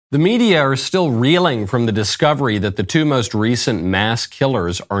The media are still reeling from the discovery that the two most recent mass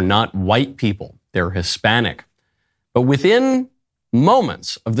killers are not white people, they're Hispanic. But within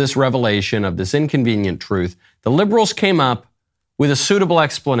moments of this revelation, of this inconvenient truth, the liberals came up with a suitable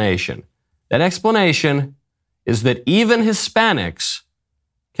explanation. That explanation is that even Hispanics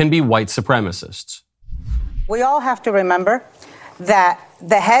can be white supremacists. We all have to remember that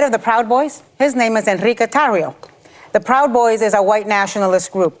the head of the Proud Boys, his name is Enrique Tarrio. The Proud Boys is a white nationalist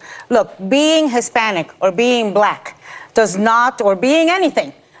group. Look, being Hispanic or being black does not, or being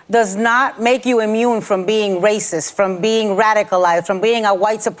anything, does not make you immune from being racist, from being radicalized, from being a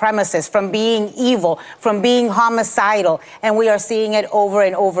white supremacist, from being evil, from being homicidal. And we are seeing it over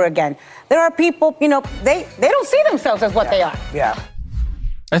and over again. There are people, they don't see themselves as what they are. Yeah.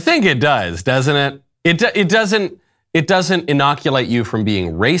 I think it does, doesn't it? It doesn't inoculate you from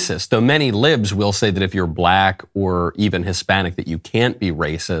being racist, though many libs will say that if you're black or even Hispanic that you can't be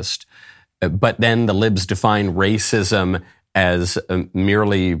racist. But then the libs define racism as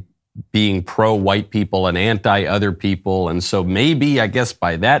merely being pro-white people and anti-other people. And so maybe, I guess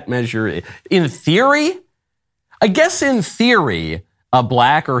by that measure, in theory, a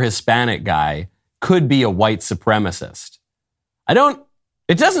black or Hispanic guy could be a white supremacist.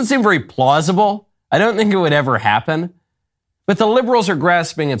 It doesn't seem very plausible. I don't think it would ever happen. But the liberals are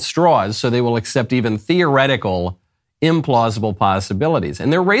grasping at straws, so they will accept even theoretical, implausible possibilities.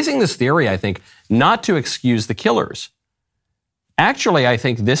 And they're raising this theory, I think, not to excuse the killers. Actually, I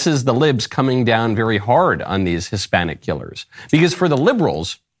think this is the libs coming down very hard on these Hispanic killers. Because for the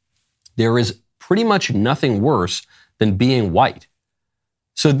liberals, there is pretty much nothing worse than being white.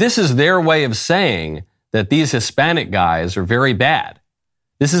 So this is their way of saying that these Hispanic guys are very bad.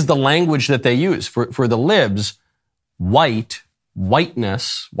 This is the language that they use. For the libs,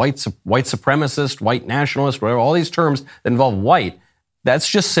 whiteness, white supremacist, white nationalist, whatever, all these terms that involve white, that's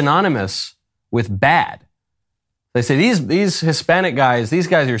just synonymous with bad. They say these Hispanic guys, these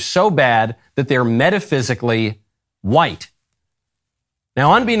guys are so bad that they're metaphysically white.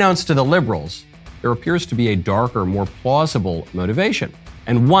 Now, unbeknownst to the liberals, there appears to be a darker, more plausible motivation,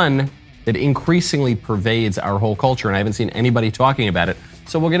 and one that increasingly pervades our whole culture, and I haven't seen anybody talking about it.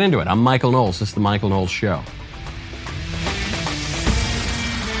 So we'll get into it. I'm Michael Knowles. This is The Michael Knowles Show.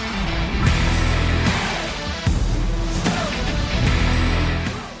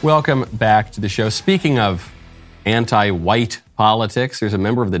 Welcome back to the show. Speaking of anti-white politics, there's a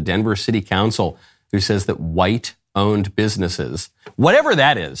member of the Denver City Council who says that white-owned businesses, whatever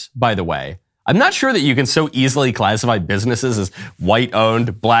that is, by the way, I'm not sure that you can so easily classify businesses as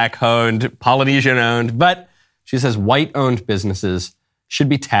white-owned, black-owned, Polynesian-owned, but she says white-owned businesses should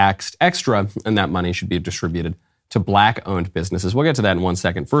be taxed extra, and that money should be distributed to black-owned businesses. We'll get to that in 1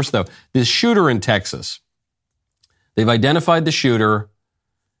 second. First, though, this shooter in Texas, they've identified the shooter,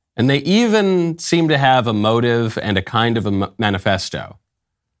 and they even seem to have a motive and a kind of a manifesto.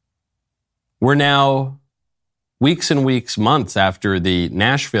 We're now weeks and weeks, months after the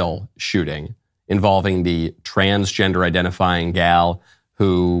Nashville shooting involving the transgender identifying gal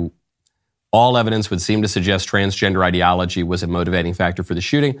who all evidence would seem to suggest transgender ideology was a motivating factor for the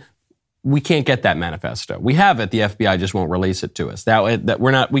shooting. We can't get that manifesto. We have it. The FBI just won't release it to us.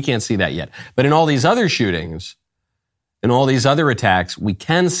 We can't see that yet. But in all these other shootings, in all these other attacks, we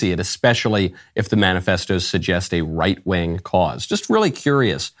can see it, especially if the manifestos suggest a right-wing cause. Just really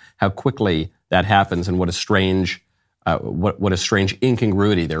curious how quickly that happens and what a strange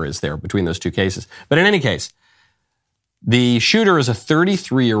incongruity there is there between those two cases. But in any case, the shooter is a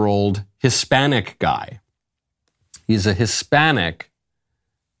 33-year-old Hispanic guy. He's a Hispanic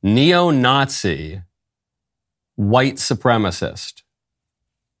neo-Nazi white supremacist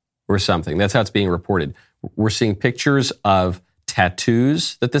or something. That's how it's being reported. We're seeing pictures of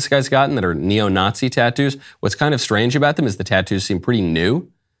tattoos that this guy's gotten that are neo-Nazi tattoos. What's kind of strange about them is the tattoos seem pretty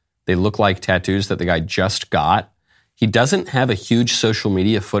new. They look like tattoos that the guy just got. He doesn't have a huge social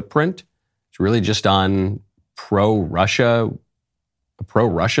media footprint. It's really just on a pro-Russia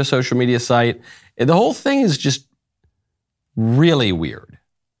social media site. And the whole thing is just really weird.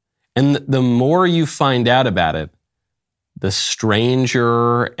 And the more you find out about it, the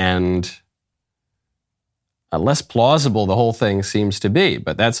stranger and less plausible the whole thing seems to be.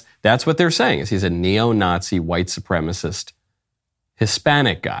 But that's what they're saying, is he's a neo-Nazi white supremacist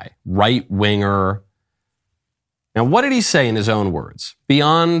Hispanic guy, right-winger. Now, what did he say in his own words?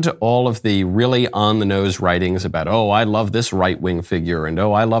 Beyond all of the really on-the-nose writings about, oh, I love this right-wing figure, and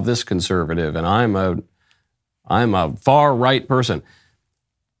oh, I love this conservative, and I'm a far-right person.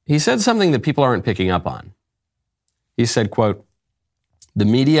 He said something that people aren't picking up on. He said, quote, "The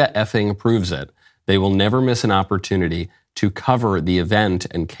media effing proves it. They will never miss an opportunity to cover the event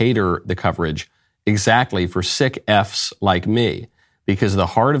and cater the coverage exactly for sick Fs like me. Because the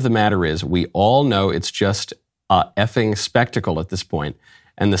heart of the matter is, we all know it's just a effing spectacle at this point.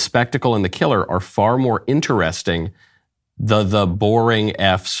 And the spectacle and the killer are far more interesting than the boring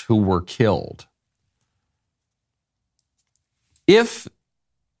Fs who were killed. If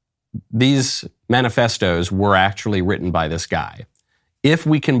these manifestos were actually written by this guy, if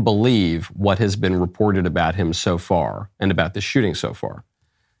we can believe what has been reported about him so far and about the shooting so far,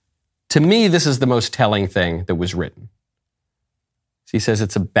 to me, this is the most telling thing that was written. He says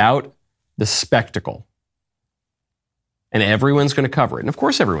it's about the spectacle. And everyone's going to cover it. And of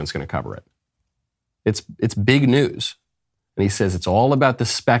course everyone's going to cover it. It's big news. And he says it's all about the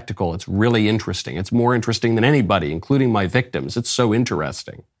spectacle. It's really interesting. It's more interesting than anybody, including my victims. It's so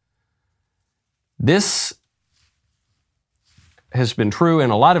interesting. This has been true in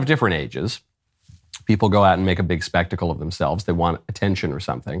a lot of different ages. People go out and make a big spectacle of themselves. They want attention or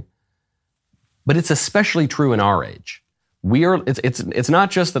something. But it's especially true in our age. It's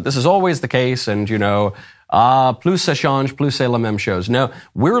not just that this is always the case and, plus ça change, plus c'est la même chose. No,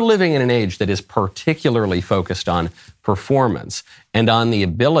 we're living in an age that is particularly focused on performance and on the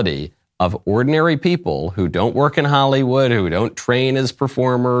ability of ordinary people who don't work in Hollywood, who don't train as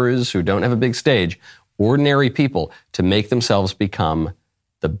performers, who don't have a big stage, ordinary people to make themselves become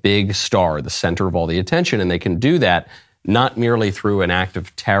the big star, the center of all the attention. And they can do that not merely through an act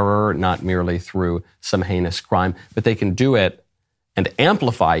of terror, not merely through some heinous crime, but they can do it and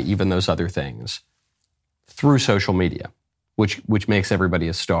amplify even those other things through social media, which makes everybody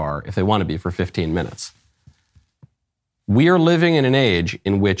a star if they want to be for 15 minutes. We are living in an age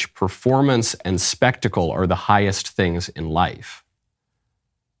in which performance and spectacle are the highest things in life.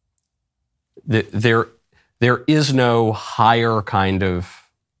 There is no higher kind of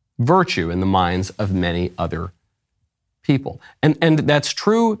virtue in the minds of many other people. And that's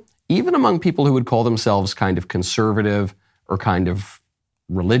true even among people who would call themselves kind of conservative or kind of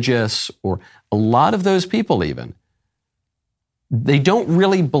religious, or a lot of those people even. They don't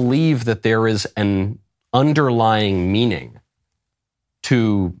really believe that there is an underlying meaning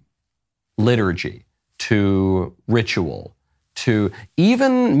to liturgy, to ritual, to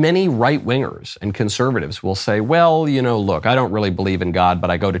even many right-wingers and conservatives will say, well, look, I don't really believe in God,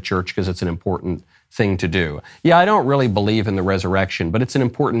 but I go to church because it's an important thing to do. Yeah, I don't really believe in the resurrection, but it's an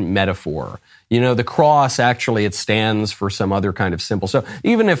important metaphor. The cross, actually, it stands for some other kind of symbol. So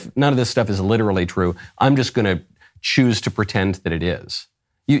even if none of this stuff is literally true, I'm just going to choose to pretend that it is.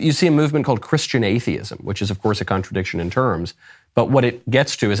 You see a movement called Christian atheism, which is, of course, a contradiction in terms. But what it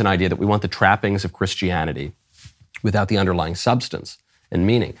gets to is an idea that we want the trappings of Christianity without the underlying substance and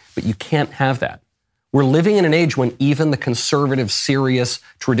meaning. But you can't have that. We're living in an age when even the conservative, serious,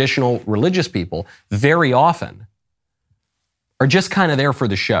 traditional religious people very often are just kind of there for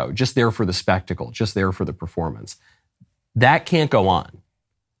the show, just there for the spectacle, just there for the performance. That can't go on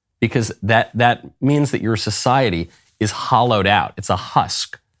because that means that your society is hollowed out. It's a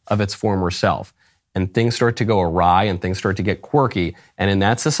husk of its former self. And things start to go awry and things start to get quirky. And in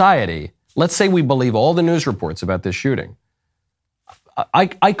that society, let's say we believe all the news reports about this shooting.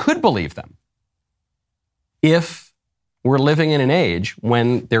 I could believe them if we're living in an age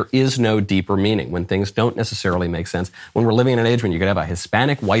when there is no deeper meaning, when things don't necessarily make sense, when we're living in an age when you could have a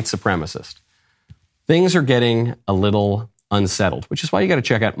Hispanic white supremacist. Things are getting a little unsettled, which is why you got to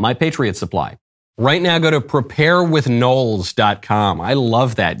check out My Patriot Supply. Right now, go to preparewithknowles.com. I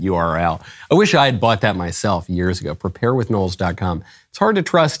love that URL. I wish I had bought that myself years ago, preparewithknowles.com. It's hard to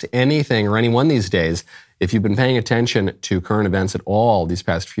trust anything or anyone these days. If you've been paying attention to current events at all these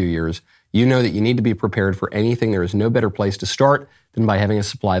past few years, you know that you need to be prepared for anything. There is no better place to start than by having a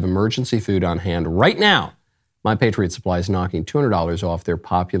supply of emergency food on hand right now. My Patriot Supply is knocking $200 off their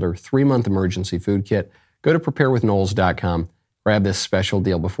popular 3-month emergency food kit. Go to preparewithknowles.com. Grab this special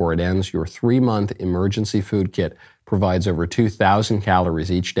deal before it ends. Your 3-month emergency food kit provides over 2,000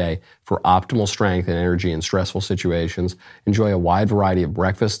 calories each day for optimal strength and energy in stressful situations. Enjoy a wide variety of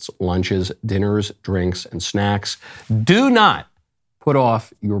breakfasts, lunches, dinners, drinks, and snacks. Do not put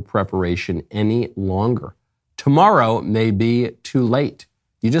off your preparation any longer. Tomorrow may be too late.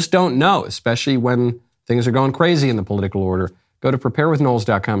 You just don't know, especially when things are going crazy in the political order. Go to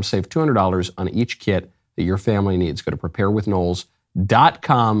preparewithknowles.com, save $200 on each kit that your family needs. Go to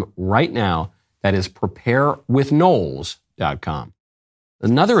preparewithknowles.com right now. That is preparewithknowles.com.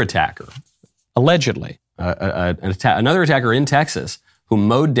 Another attacker, allegedly, another attacker in Texas who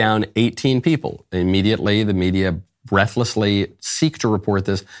mowed down 18 people. Immediately, the media breathlessly seek to report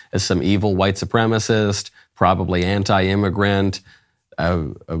this as some evil white supremacist, probably anti-immigrant.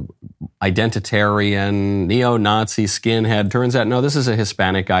 identitarian, neo-Nazi skinhead. Turns out, no, this is a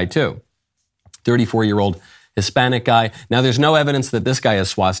Hispanic guy too. 34-year-old Hispanic guy. Now, there's no evidence that this guy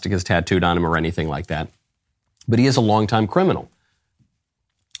has swastikas tattooed on him or anything like that, but he is a longtime criminal.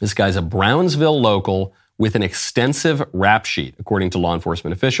 This guy's a Brownsville local with an extensive rap sheet, according to law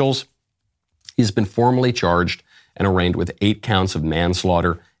enforcement officials. He's been formally charged and arraigned with 8 counts of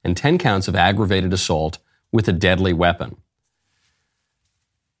manslaughter and 10 counts of aggravated assault with a deadly weapon.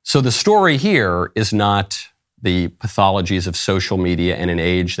 So the story here is not the pathologies of social media in an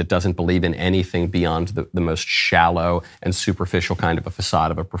age that doesn't believe in anything beyond the most shallow and superficial kind of a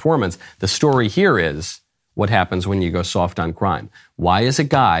facade of a performance. The story here is what happens when you go soft on crime. Why is a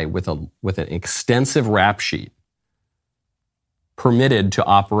guy with an extensive rap sheet permitted to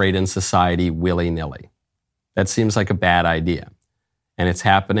operate in society willy-nilly? That seems like a bad idea. And it's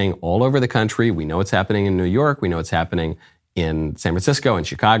happening all over the country. We know it's happening in New York. We know it's happening in San Francisco and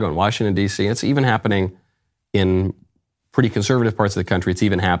Chicago and Washington, D.C. It's even happening in pretty conservative parts of the country. It's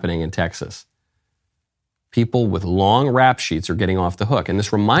even happening in Texas. People with long rap sheets are getting off the hook. And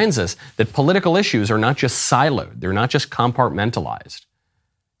this reminds us that political issues are not just siloed. They're not just compartmentalized.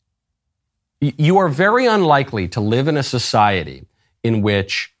 You are very unlikely to live in a society in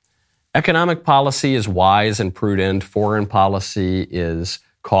which economic policy is wise and prudent, foreign policy is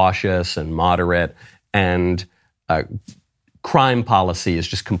cautious and moderate, and crime policy is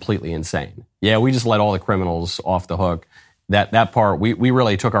just completely insane. Yeah, we just let all the criminals off the hook. That part, we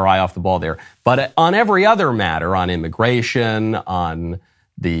really took our eye off the ball there. But on every other matter, on immigration, on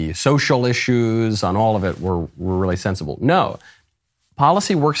the social issues, on all of it, we're really sensible. No,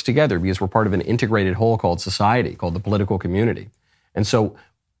 policy works together because we're part of an integrated whole called society, called the political community. And so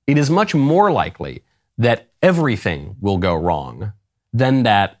it is much more likely that everything will go wrong than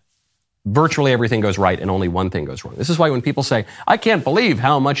that virtually everything goes right and only one thing goes wrong. This is why when people say, I can't believe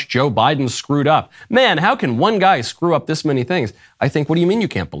how much Joe Biden screwed up. Man, how can one guy screw up this many things? I think, what do you mean you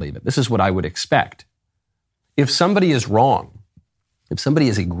can't believe it? This is what I would expect. If somebody is wrong, if somebody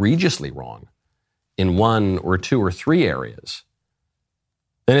is egregiously wrong in 1 or 2 or 3 areas,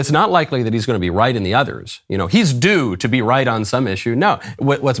 then it's not likely that he's going to be right in the others. You know, he's due to be right on some issue. No,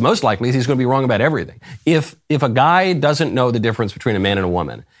 what's most likely is he's going to be wrong about everything. If a guy doesn't know the difference between a man and a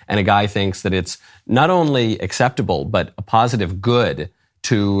woman, and a guy thinks that it's not only acceptable, but a positive good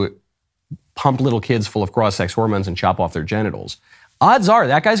to pump little kids full of cross-sex hormones and chop off their genitals, odds are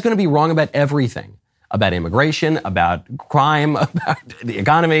that guy's going to be wrong about everything. About immigration, about crime, about the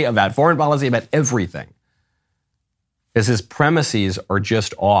economy, about foreign policy, about everything. Because his premises are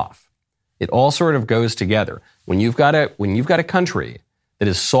just off. It all sort of goes together. When you've got a country that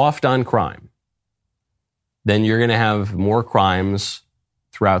is soft on crime, then you're going to have more crimes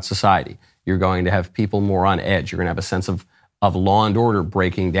throughout society. You're going to have people more on edge. You're going to have a sense of law and order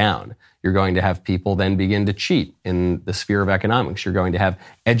breaking down. You're going to have people then begin to cheat in the sphere of economics. You're going to have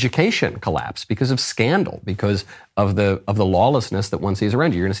education collapse because of scandal, because of the lawlessness that one sees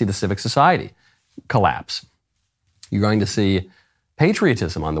around you. You're going to see the civic society collapse. You're going to see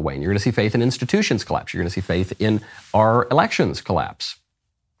patriotism on the wane. You're going to see faith in institutions collapse. You're going to see faith in our elections collapse.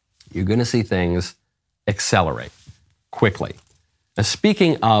 You're going to see things accelerate quickly. Now,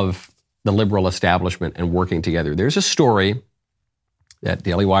 speaking of the liberal establishment and working together, there's a story that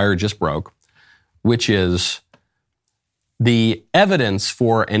Daily Wire just broke, which is the evidence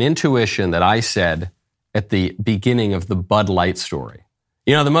for an intuition that I said at the beginning of the Bud Light story.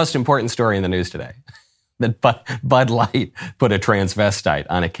 You know, the most important story in the news today. That Bud Light put a transvestite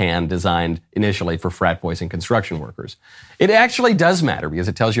on a can designed initially for frat boys and construction workers. It actually does matter because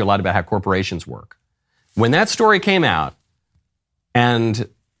it tells you a lot about how corporations work. When that story came out and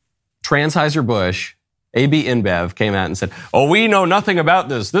Anheuser-Busch, AB InBev came out and said, oh, we know nothing about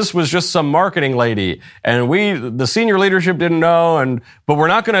this. This was just some marketing lady. And the senior leadership didn't know, but we're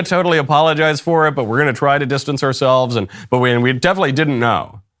not going to totally apologize for it, but we're going to try to distance ourselves. But we definitely didn't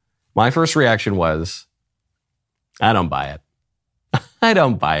know. My first reaction was, I don't buy it. I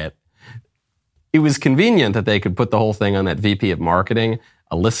don't buy it. It was convenient that they could put the whole thing on that VP of marketing,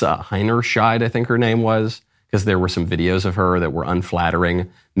 Alyssa Heinerscheid, I think her name was, because there were some videos of her that were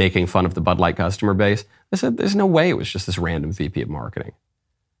unflattering, making fun of the Bud Light customer base. I said, there's no way it was just this random VP of marketing.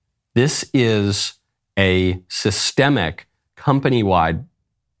 This is a systemic, company-wide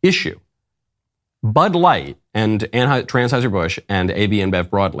issue. Bud Light and Anheuser-Busch and AB InBev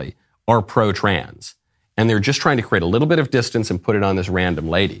broadly are pro-trans. And they're just trying to create a little bit of distance and put it on this random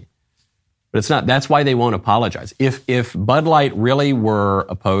lady. But it's not. That's why they won't apologize. If Bud Light really were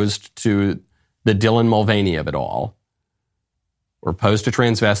opposed to the Dylan Mulvaney of it all, or opposed to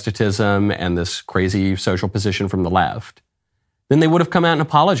transvestitism and this crazy social position from the left, then they would have come out and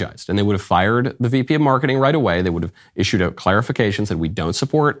apologized, and they would have fired the VP of marketing right away. They would have issued a clarification, said, we don't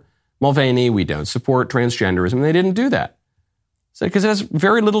support Mulvaney, we don't support transgenderism, and they didn't do that. So, because it has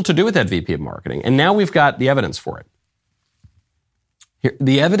very little to do with that VP of marketing. And now we've got the evidence for it. Here,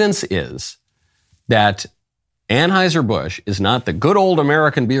 the evidence is that Anheuser-Busch is not the good old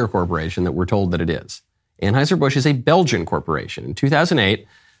American beer corporation that we're told that it is. Anheuser-Busch is a Belgian corporation. In 2008,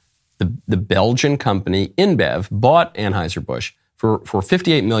 the Belgian company InBev bought Anheuser-Busch for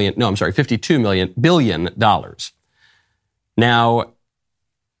 $52 billion. Now,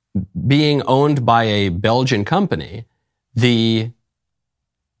 being owned by a Belgian company, the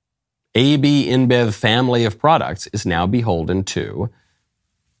AB InBev family of products is now beholden to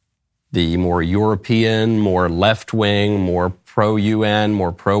the more European, more left-wing, more pro-UN,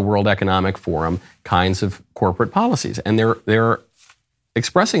 more pro-World Economic Forum kinds of corporate policies. And they're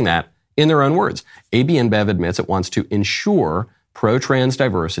expressing that in their own words. AB InBev admits it wants to ensure pro-trans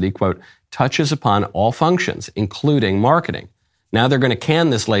diversity, quote, touches upon all functions, including marketing. Now they're going to can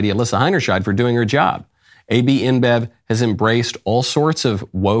this lady, Alyssa Heinerscheid, for doing her job. AB InBev has embraced all sorts of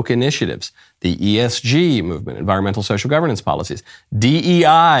woke initiatives, the ESG movement, environmental social governance policies,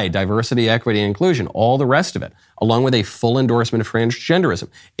 DEI, diversity, equity, and inclusion, all the rest of it, along with a full endorsement of transgenderism.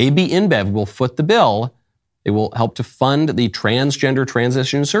 AB InBev will foot the bill. It will help to fund the transgender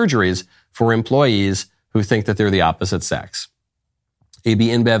transition surgeries for employees who think that they're the opposite sex. AB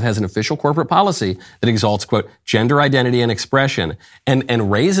InBev has an official corporate policy that exalts, quote, gender identity and expression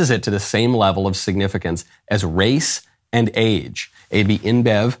and raises it to the same level of significance as race and age. AB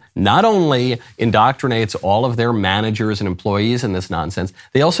InBev not only indoctrinates all of their managers and employees in this nonsense,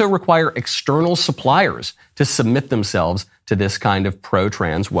 they also require external suppliers to submit themselves to this kind of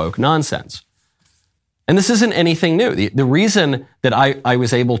pro-trans woke nonsense. And this isn't anything new. The reason that I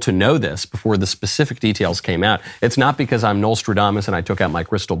was able to know this before the specific details came out, it's not because I'm Nostradamus and I took out my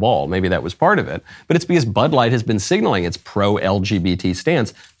crystal ball. Maybe that was part of it. But it's because Bud Light has been signaling its pro-LGBT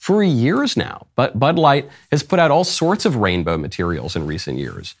stance for years now. But Bud Light has put out all sorts of rainbow materials in recent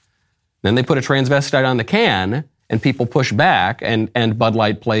years. Then they put a transvestite on the can and people push back and Bud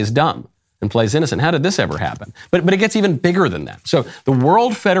Light plays dumb and plays innocent. How did this ever happen? But it gets even bigger than that. So the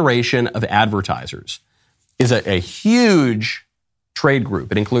World Federation of Advertisers is a huge trade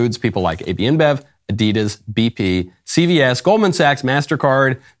group. It includes people like AB InBev, Adidas, BP, CVS, Goldman Sachs,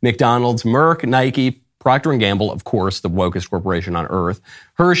 MasterCard, McDonald's, Merck, Nike, Procter & Gamble, of course, the wokest corporation on earth,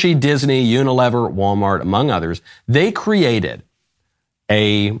 Hershey, Disney, Unilever, Walmart, among others. They created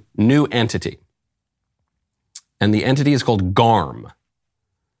a new entity. And the entity is called GARM.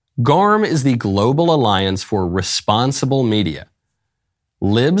 GARM is the Global Alliance for Responsible Media.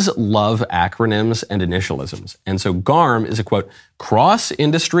 Libs love acronyms and initialisms. And so GARM is a, quote,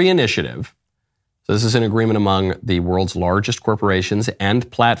 cross-industry initiative. So this is an agreement among the world's largest corporations and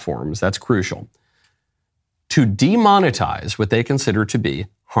platforms, that's crucial, to demonetize what they consider to be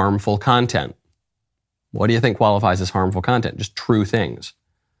harmful content. What do you think qualifies as harmful content? Just true things.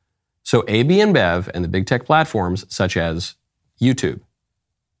 So AB InBev and the big tech platforms such as YouTube,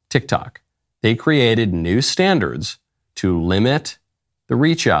 TikTok, they created new standards to limit the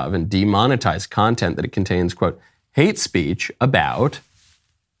reach of and demonetize content that it contains, quote, hate speech about,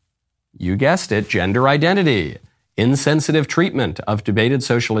 you guessed it, gender identity, insensitive treatment of debated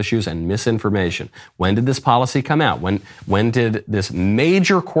social issues, and misinformation. When did this policy come out? When did this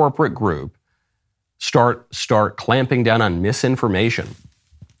major corporate group start clamping down on misinformation?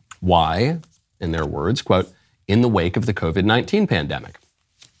 Why? In their words, quote, in the wake of the COVID-19 pandemic.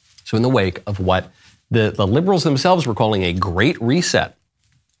 So in the wake of what the liberals themselves were calling a great reset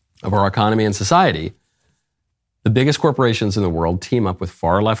of our economy and society, the biggest corporations in the world team up with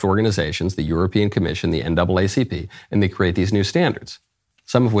far-left organizations, the European Commission, the NAACP, and they create these new standards,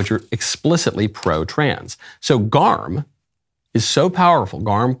 some of which are explicitly pro-trans. So GARM is so powerful,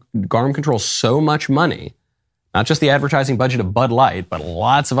 GARM controls so much money, not just the advertising budget of Bud Light, but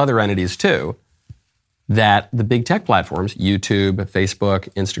lots of other entities too, that the big tech platforms, YouTube,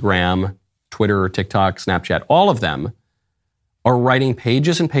 Facebook, Instagram, Twitter, TikTok, Snapchat, all of them are writing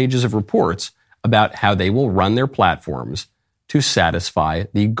pages and pages of reports about how they will run their platforms to satisfy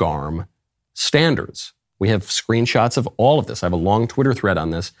the GARM standards. We have screenshots of all of this. I have a long Twitter thread on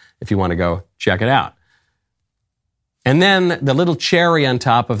this if you want to go check it out. And then the little cherry on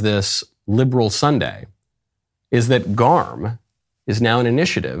top of this liberal sundae is that GARM is now an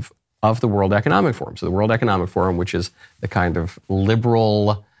initiative of the World Economic Forum. So the World Economic Forum, which is the kind of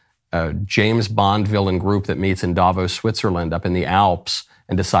liberal James Bond villain group that meets in Davos, Switzerland, up in the Alps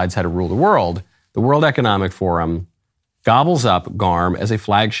and decides how to rule the world, the World Economic Forum gobbles up GARM as a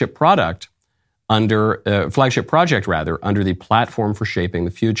flagship product under the Platform for Shaping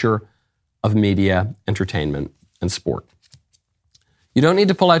the Future of Media, Entertainment, and Sport. You don't need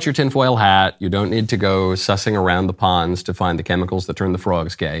to pull out your tinfoil hat. You don't need to go sussing around the ponds to find the chemicals that turn the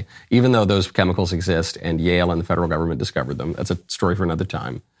frogs gay, even though those chemicals exist and Yale and the federal government discovered them. That's a story for another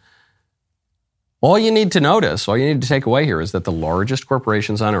time. All you need to take away here is that the largest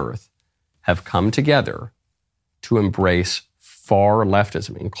corporations on earth have come together to embrace far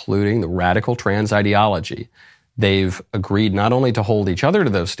leftism, including the radical trans ideology. They've agreed not only to hold each other to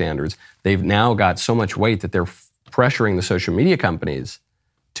those standards, they've now got so much weight that they're pressuring the social media companies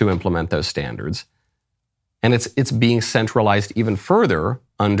to implement those standards. And it's being centralized even further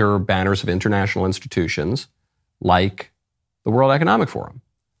under banners of international institutions like the World Economic Forum.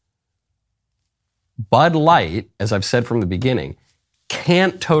 Bud Light, as I've said from the beginning,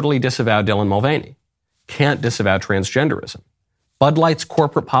 can't totally disavow Dylan Mulvaney, can't disavow transgenderism. Bud Light's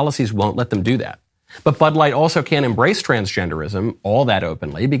corporate policies won't let them do that. But Bud Light also can't embrace transgenderism all that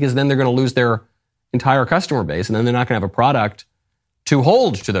openly, because then they're going to lose their entire customer base, and then they're not going to have a product to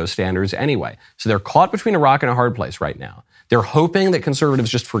hold to those standards anyway. So they're caught between a rock and a hard place right now. They're hoping that conservatives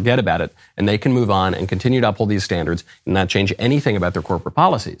just forget about it and they can move on and continue to uphold these standards and not change anything about their corporate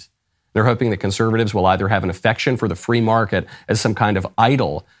policies. They're hoping that conservatives will either have an affection for the free market as some kind of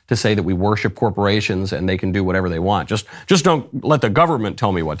idol to say that we worship corporations and they can do whatever they want. Just don't let the government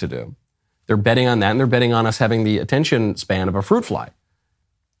tell me what to do. They're betting on that, and they're betting on us having the attention span of a fruit fly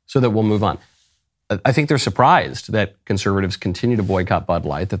so that we'll move on. I think they're surprised that conservatives continue to boycott Bud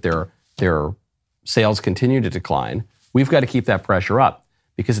Light, that their sales continue to decline. We've got to keep that pressure up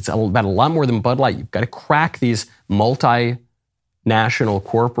because it's about a lot more than Bud Light. You've got to crack these multinational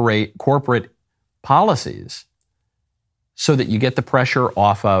corporate policies so that you get the pressure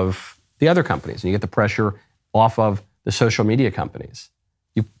off of the other companies and you get the pressure off of the social media companies.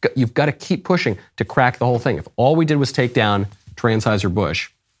 You've got to keep pushing to crack the whole thing. If all we did was take down Anheuser-Busch,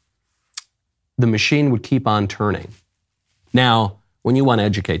 the machine would keep on turning. Now, when you want to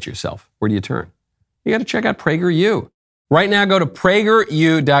educate yourself, where do you turn? You got to check out PragerU. Right now, go to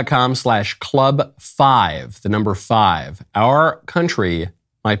PragerU.com/club5, the number 5. Our country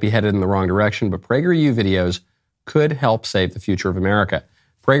might be headed in the wrong direction, but PragerU videos could help save the future of America.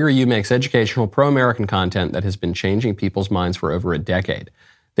 PragerU makes educational pro-American content that has been changing people's minds for over a decade.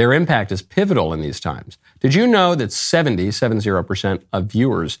 Their impact is pivotal in these times. Did you know that 70% of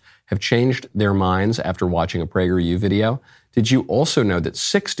viewers have changed their minds after watching a PragerU video? Did you also know that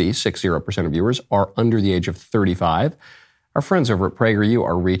 60% of viewers are under the age of 35? Our friends over at PragerU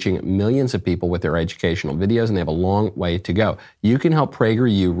are reaching millions of people with their educational videos, and they have a long way to go. You can help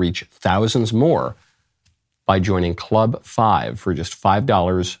PragerU reach thousands more by joining Club 5 for just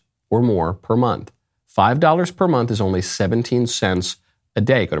 $5 or more per month. $5 per month is only 17 cents a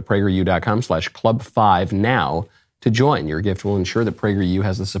day. Go to PragerU.com/club5 now to join. Your gift will ensure that PragerU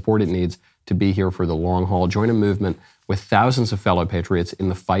has the support it needs to be here for the long haul. Join a movement with thousands of fellow patriots in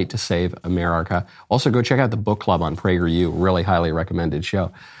the fight to save America. Also, go check out the book club on PragerU. Really highly recommended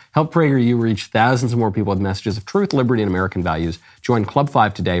show. Help PragerU reach thousands more people with messages of truth, liberty, and American values. Join Club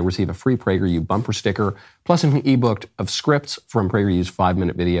 5 today. Receive a free PragerU bumper sticker, plus an ebook of scripts from PragerU's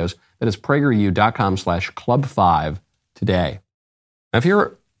 5-minute videos. That is PragerU.com/club5 today. Now, if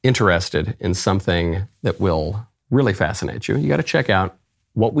you're interested in something that will really fascinate you, you got to check out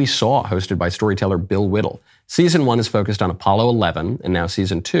What We Saw, hosted by storyteller Bill Whittle. Season 1 is focused on Apollo 11, and now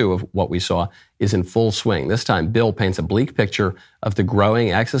Season 2 of What We Saw is in full swing. This time, Bill paints a bleak picture of the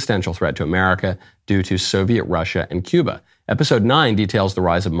growing existential threat to America due to Soviet Russia and Cuba. Episode 9 details the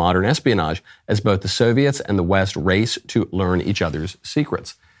rise of modern espionage as both the Soviets and the West race to learn each other's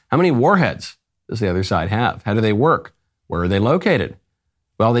secrets. How many warheads does the other side have? How do they work? Where are they located?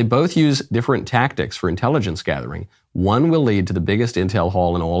 Well, they both use different tactics for intelligence gathering. One will lead to the biggest intel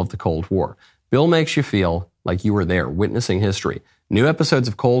haul in all of the Cold War. Bill makes you feel like you were there, witnessing history. New episodes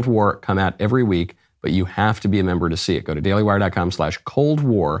of Cold War come out every week, but you have to be a member to see it. Go to dailywire.com/Cold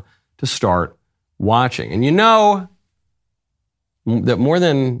War to start watching. And you know that more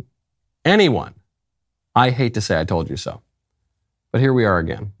than anyone, I hate to say I told you so. But here we are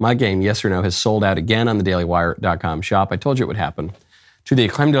again. My game, Yes or No, has sold out again on the dailywire.com shop. I told you it would happen. To the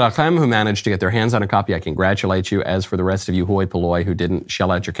acclaimed de la crème who managed to get their hands on a copy, I congratulate you. As for the rest of you hoi polloi who didn't shell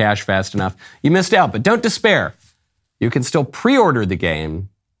out your cash fast enough, you missed out, but don't despair. You can still pre-order the game.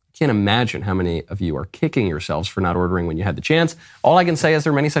 I can't imagine how many of you are kicking yourselves for not ordering when you had the chance. All I can say is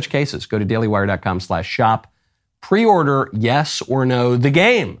there are many such cases. Go to dailywire.com/shop. Pre-order Yes or No, the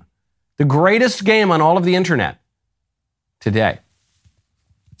game. The greatest game on all of the internet today.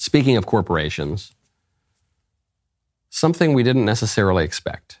 Speaking of corporations, something we didn't necessarily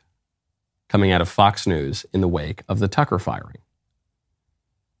expect. coming out of Fox News in the wake of the Tucker firing.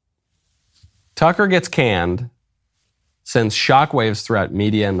 Tucker gets canned, sends shockwaves throughout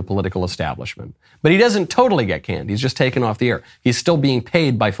media and the political establishment. But he doesn't totally get canned. He's just taken off the air. He's still being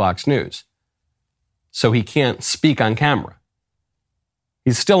paid by Fox News. So he can't speak on camera.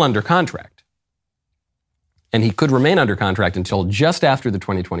 He's still under contract. And he could remain under contract until just after the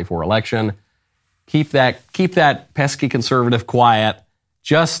 2024 election. Keep that pesky conservative quiet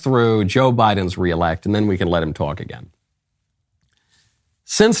just through Joe Biden's reelect, and then we can let him talk again.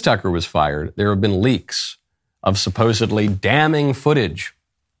 Since Tucker was fired, there have been leaks of supposedly damning footage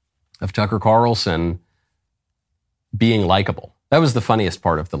of Tucker Carlson being likable. That was the funniest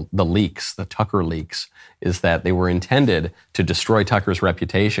part of the leaks, the Tucker leaks, is that they were intended to destroy Tucker's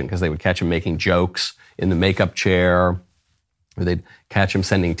reputation because they would catch him making jokes in the makeup chair, or they'd catch him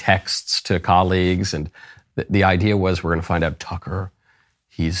sending texts to colleagues. And the idea was, we're going to find out Tucker,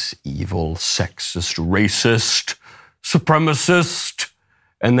 he's evil, sexist, racist, supremacist.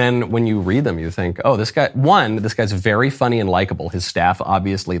 And then when you read them, you think, oh, this guy's very funny and likable. His staff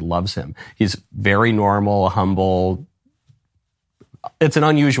obviously loves him. He's very normal, humble. It's an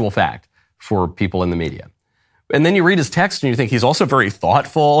unusual fact for people in the media. And then you read his text and you think he's also very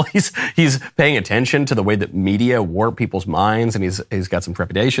thoughtful. He's paying attention to the way that media warp people's minds, and he's got some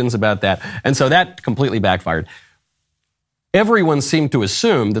trepidations about that. And so that completely backfired. Everyone seemed to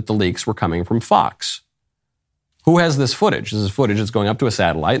assume that the leaks were coming from Fox. Who has this footage? This is footage that's going up to a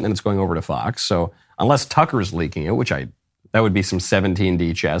satellite and then it's going over to Fox. So unless Tucker's leaking it, that would be some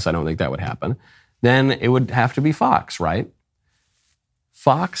 17D chess. I don't think that would happen. Then it would have to be Fox, right?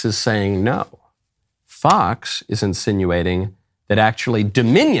 Fox is saying no. Fox is insinuating that actually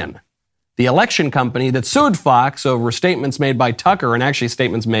Dominion, the election company that sued Fox over statements made by Tucker and actually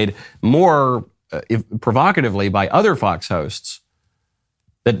statements made more provocatively by other Fox hosts,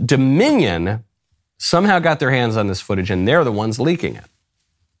 that Dominion somehow got their hands on this footage and they're the ones leaking it.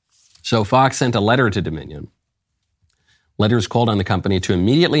 So Fox sent a letter to Dominion. Letters called on the company to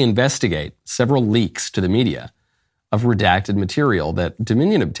immediately investigate several leaks to the media of redacted material that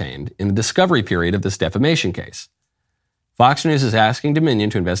Dominion obtained in the discovery period of this defamation case. Fox News is asking Dominion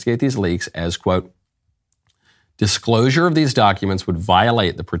to investigate these leaks as, quote, disclosure of these documents would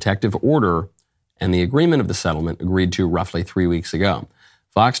violate the protective order and the agreement of the settlement agreed to roughly 3 weeks ago.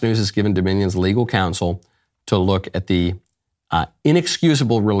 Fox News has given Dominion's legal counsel to look at the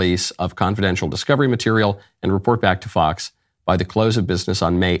inexcusable release of confidential discovery material and report back to Fox by the close of business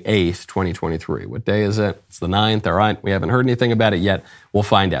on May 8th, 2023. What day is it? It's the 9th. All right. We haven't heard anything about it yet. We'll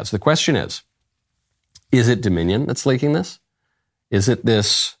find out. So the question is it Dominion that's leaking this? Is it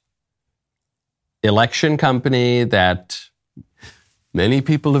this election company that many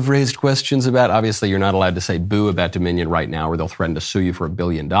people have raised questions about? Obviously, you're not allowed to say boo about Dominion right now or they'll threaten to sue you for $1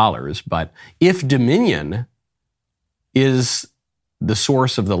 billion. But if Dominion is the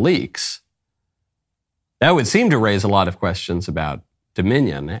source of the leaks, that would seem to raise a lot of questions about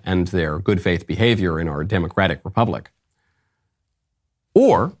Dominion and their good faith behavior in our democratic republic.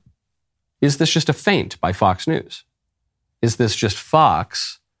 Or is this just a feint by Fox News? Is this just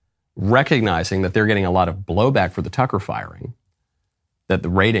Fox recognizing that they're getting a lot of blowback for the Tucker firing, that the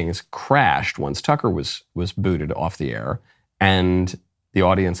ratings crashed once Tucker was booted off the air, and the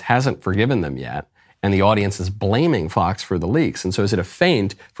audience hasn't forgiven them yet, and the audience is blaming Fox for the leaks? And so is it a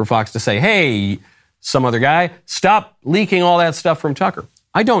feint for Fox to say, hey, some other guy, stop leaking all that stuff from Tucker?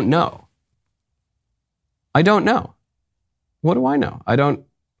 I don't know. What do I know?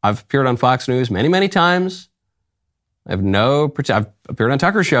 I've appeared on Fox News many, many times. I've appeared on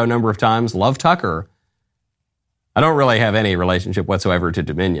Tucker's show a number of times, love Tucker. I don't really have any relationship whatsoever to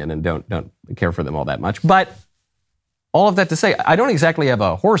Dominion and don't care for them all that much. But all of that to say, I don't exactly have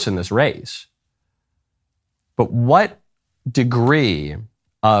a horse in this race. But what degree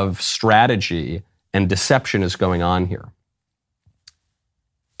of strategy and deception is going on here?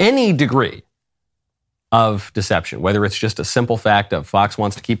 Any degree of deception, whether it's just a simple fact of Fox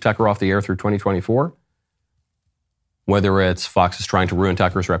wants to keep Tucker off the air through 2024, whether it's Fox is trying to ruin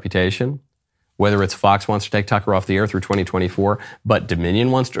Tucker's reputation, whether it's Fox wants to take Tucker off the air through 2024, but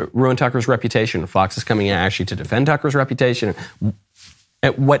Dominion wants to ruin Tucker's reputation, Fox is coming in actually to defend Tucker's reputation.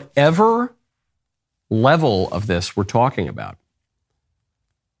 At whatever level of this we're talking about,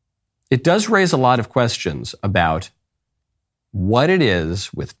 it does raise a lot of questions about what it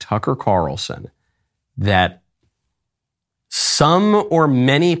is with Tucker Carlson that some or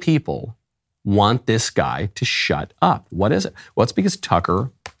many people want this guy to shut up. What is it? Well, it's because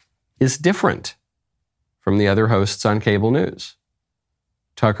Tucker is different from the other hosts on cable news.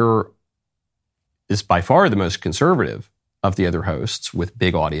 Tucker is by far the most conservative of the other hosts with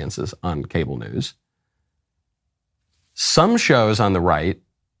big audiences on cable news. Some shows on the right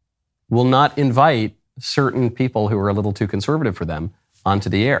will not invite certain people who are a little too conservative for them onto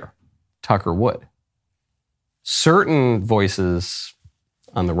the air. Tucker would. Certain voices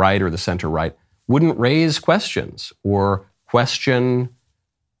on the right or the center right wouldn't raise questions or question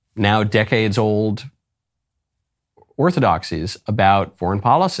now decades-old orthodoxies about foreign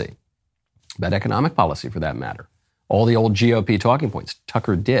policy, about economic policy for that matter. All the old GOP talking points,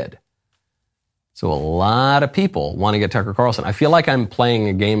 Tucker did. So a lot of people want to get Tucker Carlson. I feel like I'm playing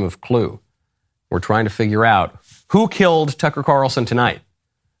a game of Clue. We're trying to figure out who killed Tucker Carlson tonight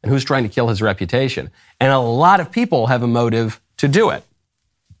and who's trying to kill his reputation. And a lot of people have a motive to do it.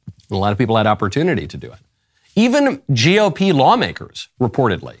 And a lot of people had opportunity to do it. Even GOP lawmakers,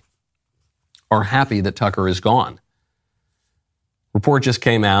 reportedly, are happy that Tucker is gone. Report just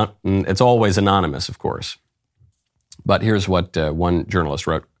came out, and it's always anonymous, of course. But here's what one journalist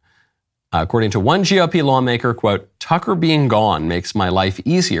wrote. According to one GOP lawmaker, quote, Tucker being gone makes my life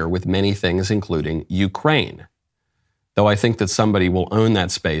easier with many things, including Ukraine. Though I think that somebody will own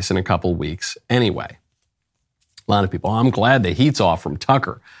that space in a couple weeks anyway. A lot of people, I'm glad the heat's off from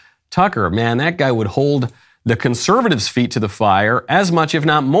Tucker. Tucker, man, that guy would hold the conservatives' feet to the fire as much, if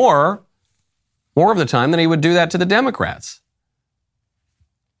not more of the time than he would do that to the Democrats.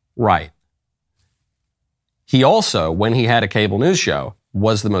 Right. He also, when he had a cable news show,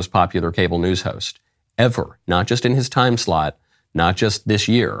 was the most popular cable news host ever, not just in his time slot, not just this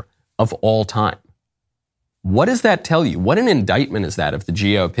year, of all time. What does that tell you? What an indictment is that of the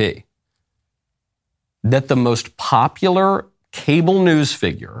GOP? That the most popular cable news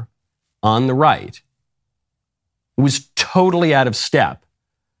figure on the right was totally out of step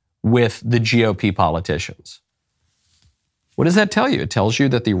with the GOP politicians. What does that tell you? It tells you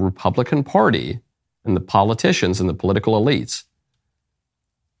that the Republican Party and the politicians and the political elites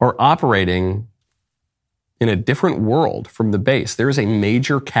are operating in a different world from the base. There is a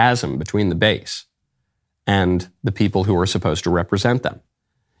major chasm between the base and the people who are supposed to represent them.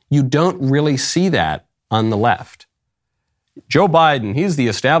 You don't really see that on the left. Joe Biden, he's the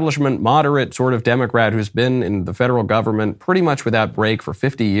establishment, moderate sort of Democrat who's been in the federal government pretty much without break for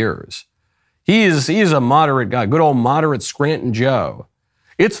 50 years. He's a moderate guy, good old moderate Scranton Joe.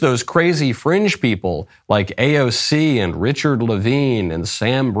 It's those crazy fringe people like AOC and Richard Levine and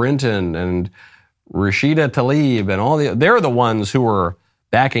Sam Brinton and Rashida Tlaib and they're the ones who are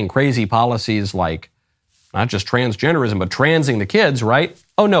backing crazy policies like not just transgenderism, but transing the kids, right?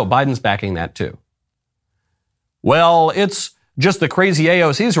 Oh no, Biden's backing that too. Well, it's just the crazy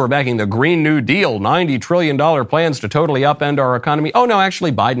AOCs who are backing the Green New Deal, $90 trillion plans to totally upend our economy. Oh, no,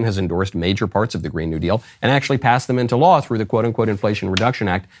 actually, Biden has endorsed major parts of the Green New Deal and actually passed them into law through the quote-unquote Inflation Reduction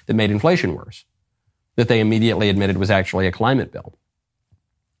Act that made inflation worse, that they immediately admitted was actually a climate bill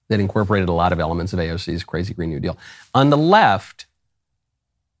that incorporated a lot of elements of AOC's crazy Green New Deal. On the left,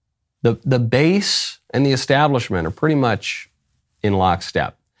 the base and the establishment are pretty much in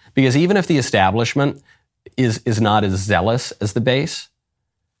lockstep. Because even if the establishment is not as zealous as the base,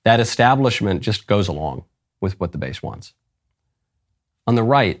 that establishment just goes along with what the base wants. On the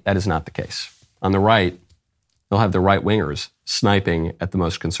right, that is not the case. On the right, they'll have the right-wingers sniping at the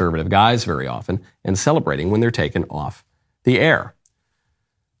most conservative guys very often and celebrating when they're taken off the air.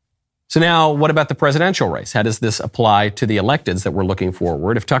 So now, what about the presidential race? How does this apply to the electeds that we're looking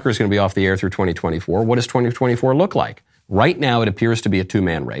forward? If Tucker's going to be off the air through 2024, what does 2024 look like? Right now, it appears to be a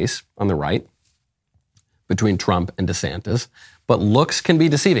two-man race on the right between Trump and DeSantis, but looks can be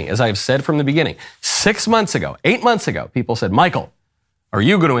deceiving. As I've said from the beginning, 6 months ago, 8 months ago, people said, Michael, are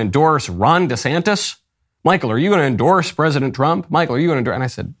you going to endorse Ron DeSantis? Michael, are you going to endorse President Trump? Michael, are you going to endorse? And I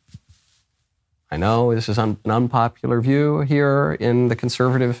said, I know this is an unpopular view here in the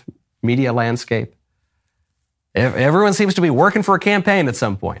conservative media landscape. Everyone seems to be working for a campaign at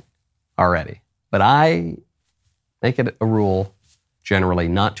some point already. But I make it a rule generally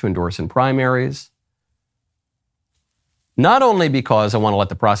not to endorse in primaries, not only because I want to let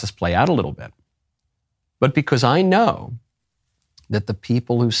the process play out a little bit, but because I know that the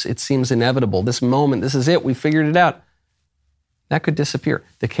people who it seems inevitable, this moment, this is it, we figured it out, that could disappear.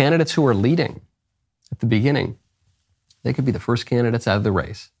 The candidates who are leading at the beginning, they could be the first candidates out of the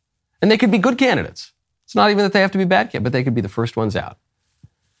race. And they could be good candidates. It's not even that they have to be bad candidates, but they could be the first ones out.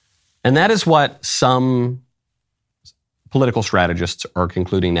 And that is what some political strategists are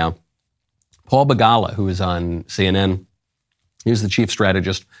concluding now. Paul Begala, who is on CNN, he was the chief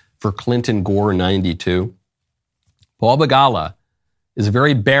strategist for Clinton Gore 92. Paul Begala is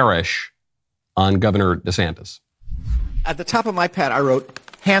very bearish on Governor DeSantis. At the top of my pad, I wrote,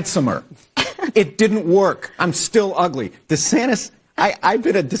 handsomer. It didn't work. I'm still ugly. DeSantis, I've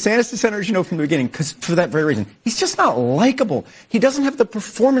been a DeSantis dissenter, as you know, from the beginning, because for that very reason. He's just not likable. He doesn't have the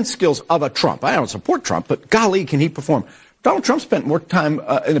performance skills of a Trump. I don't support Trump, but golly, can he perform? Donald Trump spent more time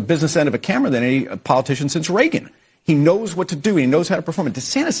in the business end of a camera than any politician since Reagan. He knows what to do. He knows how to perform. And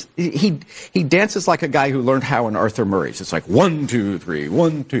DeSantis, he dances like a guy who learned how in Arthur Murray's. It's like 1, 2, 3,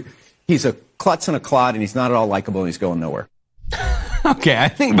 1, 2. He's a klutz and a clod, and he's not at all likable, and he's going nowhere. Okay, I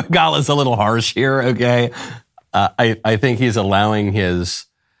think Begala's a little harsh here, okay? I think he's allowing his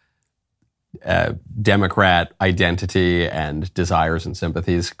Democrat identity and desires and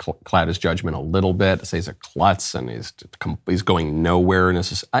sympathies cloud his judgment a little bit. Say he's a klutz and he's going nowhere.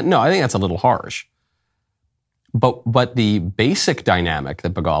 No, I think that's a little harsh. But the basic dynamic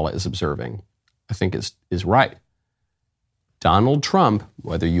that Begala is observing, I think is right. Donald Trump,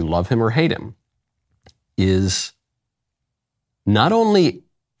 whether you love him or hate him, is not only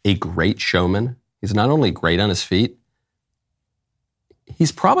a great showman, he's not only great on his feet,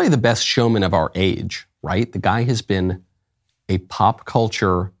 he's probably the best showman of our age, right? The guy has been a pop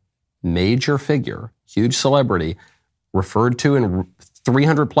culture major figure, huge celebrity, referred to in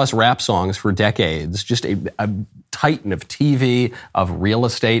 300 plus rap songs for decades, just a titan of TV, of real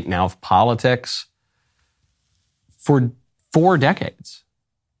estate, now of politics, for 4 decades,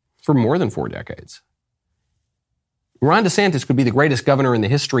 for more than 4 decades. Ron DeSantis could be the greatest governor in the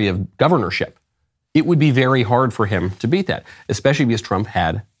history of governorship. It would be very hard for him to beat that, especially because Trump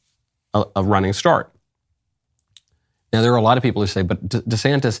had a running start. Now, there are a lot of people who say, but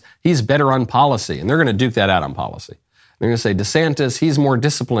DeSantis, he's better on policy, and they're going to duke that out on policy. They're going to say, DeSantis, he's more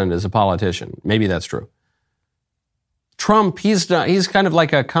disciplined as a politician. Maybe that's true. Trump, he's kind of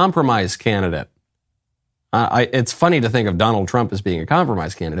like a compromise candidate. It's funny to think of Donald Trump as being a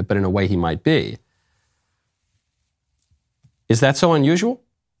compromise candidate, but in a way he might be. Is that so unusual?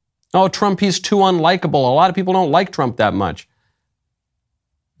 Oh, Trump, he's too unlikable. A lot of people don't like Trump that much.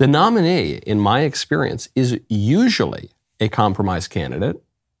 The nominee, in my experience, is usually a compromise candidate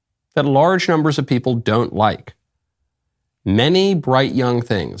that large numbers of people don't like. Many bright young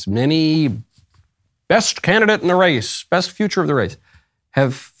things, many best candidate in the race, best future of the race,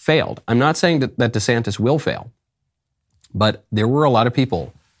 have failed. I'm not saying that DeSantis will fail, but there were a lot of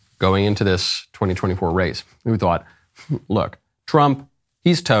people going into this 2024 race who thought, look, Trump,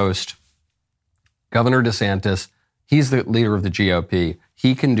 he's toast. Governor DeSantis, he's the leader of the GOP.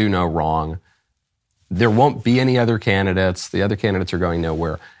 He can do no wrong. There won't be any other candidates. The other candidates are going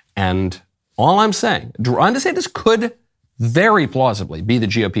nowhere. And all I'm saying, Ron DeSantis could very plausibly be the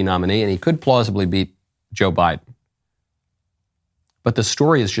GOP nominee, and he could plausibly beat Joe Biden. But the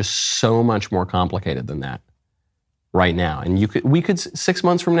story is just so much more complicated than that right now. And we could 6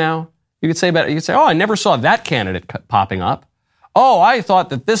 months from now, you could say, oh, I never saw that candidate popping up. Oh, I thought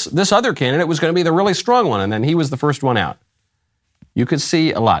that this other candidate was going to be the really strong one, and then he was the first one out. You could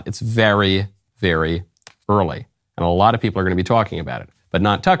see a lot. It's very, very early, and a lot of people are going to be talking about it, but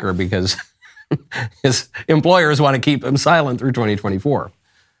not Tucker because his employers want to keep him silent through 2024.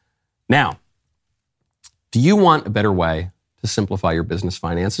 Now, do you want a better way to simplify your business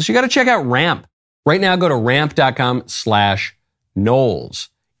finances? You got to check out Ramp. Right now, go to ramp.com/Knowles.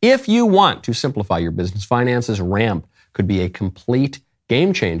 If you want to simplify your business finances, Ramp could be a complete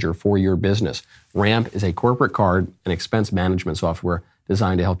game changer for your business. Ramp is a corporate card and expense management software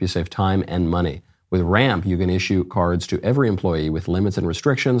designed to help you save time and money. With Ramp, you can issue cards to every employee with limits and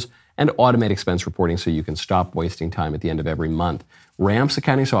restrictions and automate expense reporting so you can stop wasting time at the end of every month. Ramp's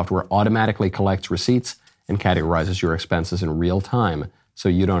accounting software automatically collects receipts and categorizes your expenses in real time so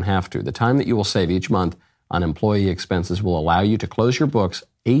you don't have to. The time that you will save each month on employee expenses will allow you to close your books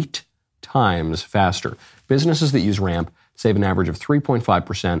 8 times faster. Businesses that use Ramp save an average of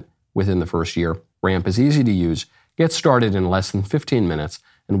 3.5% within the first year. Ramp is easy to use. Get started in less than 15 minutes.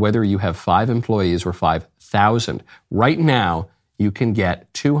 And whether you have 5 employees or 5,000, right now you can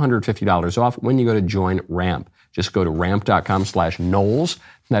get $250 off when you go to join Ramp. Just go to ramp.com/Knowles.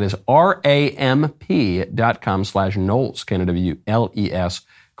 That is RAMP.com/Knowles, KNWLES.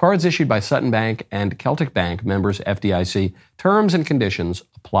 Cards issued by Sutton Bank and Celtic Bank, members FDIC. Terms and conditions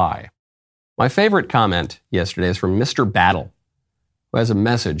apply. My favorite comment yesterday is from Mr. Battle, who has a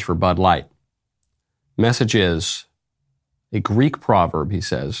message for Bud Light. Message is a Greek proverb, he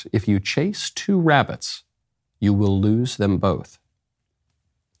says, if you chase 2 rabbits, you will lose them both.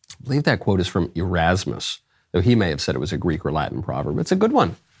 I believe that quote is from Erasmus, though he may have said it was a Greek or Latin proverb. It's a good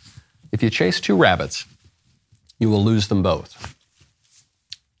one. If you chase 2 rabbits, you will lose them both.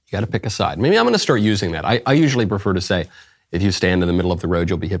 You got to pick a side. Maybe I'm going to start using that. I usually prefer to say, if you stand in the middle of the road,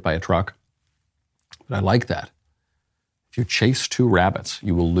 you'll be hit by a truck. But I like that. If you chase two rabbits,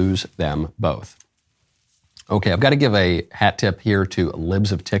 you will lose them both. Okay, I've got to give a hat tip here to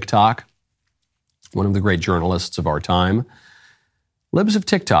Libs of TikTok, one of the great journalists of our time. Libs of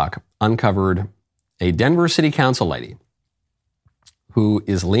TikTok uncovered a Denver City Council lady who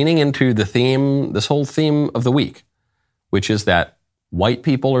is leaning into the theme, this whole theme of the week, which is that white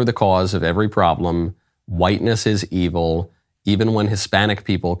people are the cause of every problem. Whiteness is evil. Even when Hispanic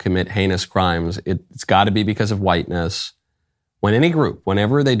people commit heinous crimes, it's got to be because of whiteness. When any group,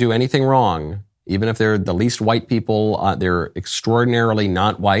 whenever they do anything wrong, even if they're the least white people, they're extraordinarily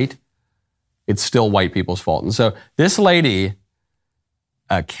not white, it's still white people's fault. And so this lady,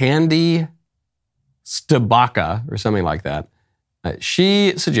 Candy Stabaka, or something like that,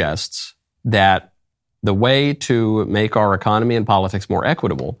 she suggests that the way to make our economy and politics more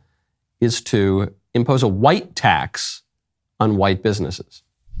equitable is to impose a white tax on white businesses.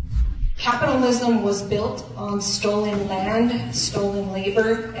 Capitalism was built on stolen land, stolen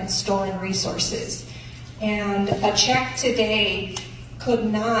labor, and stolen resources. And a check today could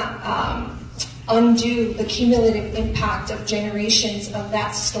not undo the cumulative impact of generations of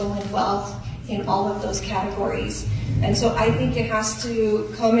that stolen wealth in all of those categories. And so I think it has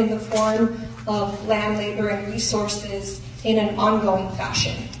to come in the form of land, labor, and resources in an ongoing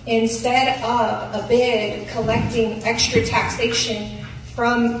fashion. Instead of a bid collecting extra taxation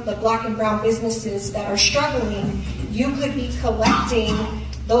from the Black and brown businesses that are struggling, you could be collecting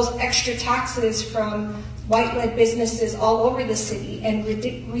those extra taxes from white-led businesses all over the city and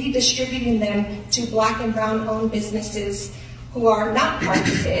redistributing them to Black and brown owned businesses who are not part of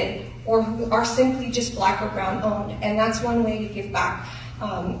the bid or who are simply just Black or brown owned. And that's one way to give back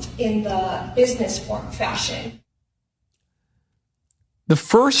in the business form fashion. The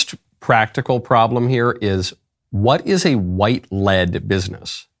first practical problem here is, what is a white-led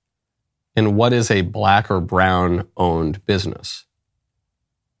business? And what is a Black or brown-owned business?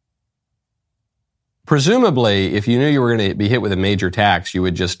 Presumably, if you knew you were going to be hit with a major tax, you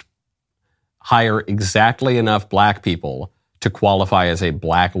would just hire exactly enough Black people to qualify as a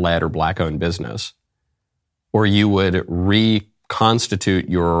Black-led or Black-owned business. Or you would reconstitute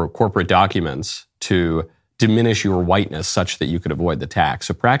your corporate documents to diminish your whiteness such that you could avoid the tax.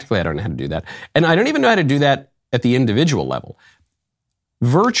 So practically, I don't know how to do that. And I don't even know how to do that at the individual level.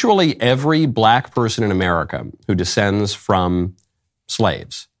 Virtually every Black person in America who descends from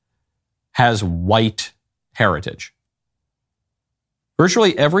slaves has white heritage.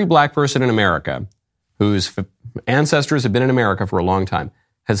 Virtually every Black person in America whose ancestors have been in America for a long time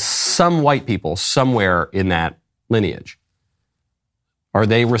has some white people somewhere in that lineage. Are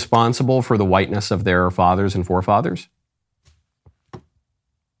they responsible for the whiteness of their fathers and forefathers?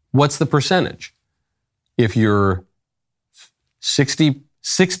 What's the percentage? If you're 60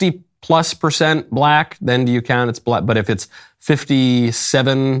 plus % Black, then do you count it's Black? But if it's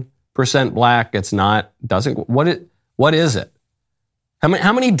 57% Black, it's not, doesn't, what is it?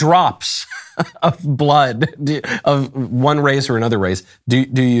 How many drops of blood of one race or another race do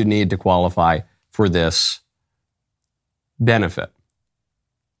you need to qualify for this benefit?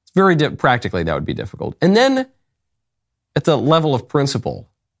 Very practically, that would be difficult. And then at the level of principle,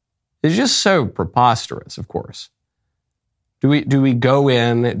 it's just so preposterous, of course. Do we go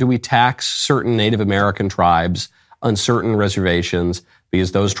in, do we tax certain Native American tribes on certain reservations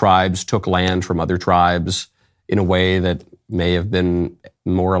because those tribes took land from other tribes in a way that may have been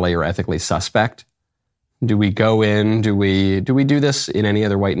morally or ethically suspect? Do we go in, do we do this in any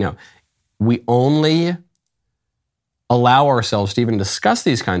other way? No. We only allow ourselves to even discuss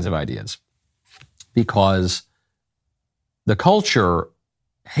these kinds of ideas because the culture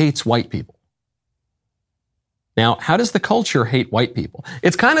hates white people. Now, how does the culture hate white people?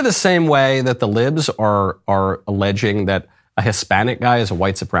 It's kind of the same way that the libs are alleging that a Hispanic guy is a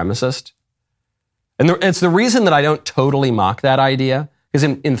white supremacist. And it's the reason that I don't totally mock that idea, because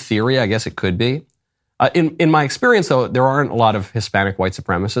in theory, I guess it could be. In my experience, though, there aren't a lot of Hispanic white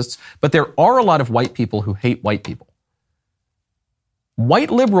supremacists, but there are a lot of white people who hate white people.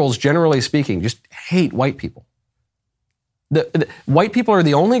 White liberals, generally speaking, just hate white people. The white people are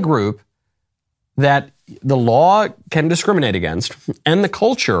the only group that the law can discriminate against, and the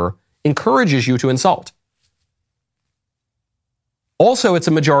culture encourages you to insult. Also, it's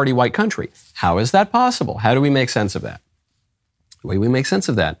a majority white country. How is that possible? How do we make sense of that? The way we make sense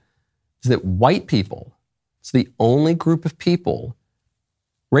of that is that white people, it's the only group of people,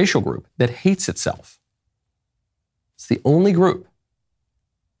 racial group, that hates itself. It's the only group.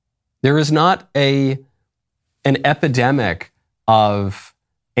 There is not an epidemic of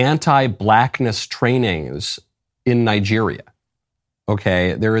anti-blackness trainings in Nigeria.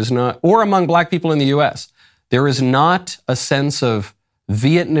 Okay, there is not, or among Black people in the U.S. There is not a sense of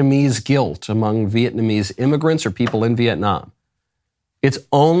Vietnamese guilt among Vietnamese immigrants or people in Vietnam. It's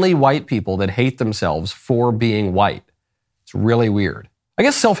only white people that hate themselves for being white. It's really weird. I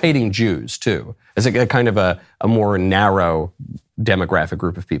guess self-hating Jews, too, as a kind of a more narrow demographic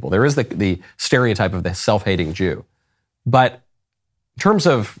group of people. There is the stereotype of the self-hating Jew. But in terms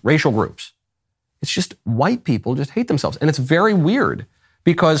of racial groups, it's just white people just hate themselves. And it's very weird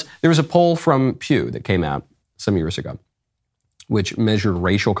because there was a poll from Pew that came out some years ago, which measured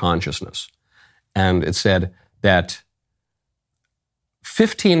racial consciousness. And it said that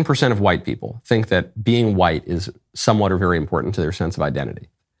 15% of white people think that being white is somewhat or very important to their sense of identity.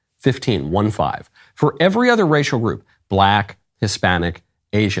 15. For every other racial group, Black, Hispanic,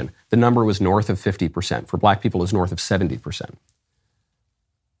 Asian, the number was north of 50%. For Black people, it was north of 70%.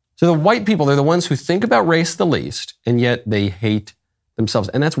 So the white people, they're the ones who think about race the least, and yet they hate themselves.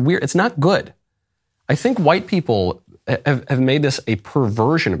 And that's weird. It's not good. I think white people have made this a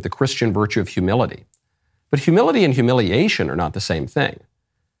perversion of the Christian virtue of humility. But humility and humiliation are not the same thing.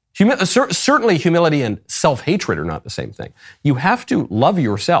 Certainly humility and self-hatred are not the same thing. You have to love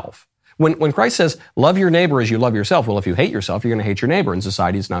yourself. When Christ says, love your neighbor as you love yourself, well, if you hate yourself, you're going to hate your neighbor, and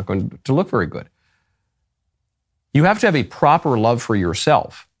society is not going to look very good. You have to have a proper love for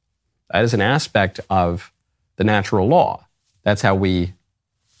yourself. That is an aspect of the natural law. That's how we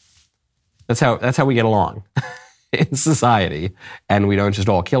get along in society, and we don't just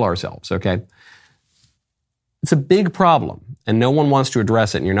all kill ourselves, okay? It's a big problem, and no one wants to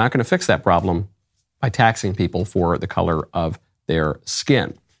address it, and you're not going to fix that problem by taxing people for the color of their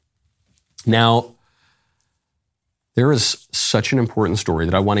skin. Now, there is such an important story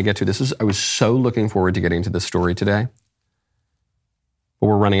that I want to get to. I was so looking forward to getting to this story today, but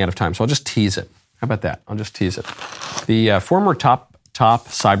we're running out of time, so I'll just tease it. How about that? I'll just tease it. The former top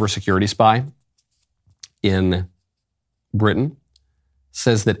cybersecurity spy in Britain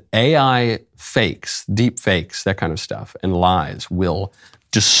says that AI fakes, deep fakes, that kind of stuff, and lies will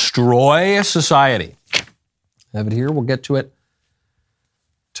destroy society. I have it here. We'll get to it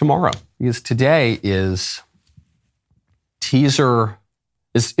tomorrow, because today is Trailer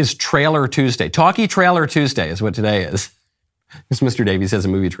Tuesday. Talkie Trailer Tuesday is what today is. Because Mr. Davies has a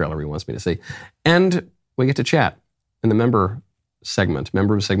movie trailer he wants me to see. And we get to chat in the member segment,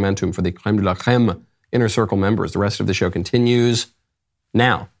 member segmentum for the crème de la crème Inner Circle members. The rest of the show continues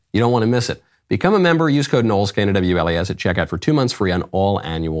now. You don't want to miss it. Become a member. Use code Knowles, K-N-O-W-L-E-S, at checkout for 2 months free on all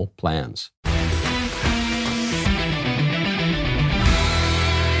annual plans.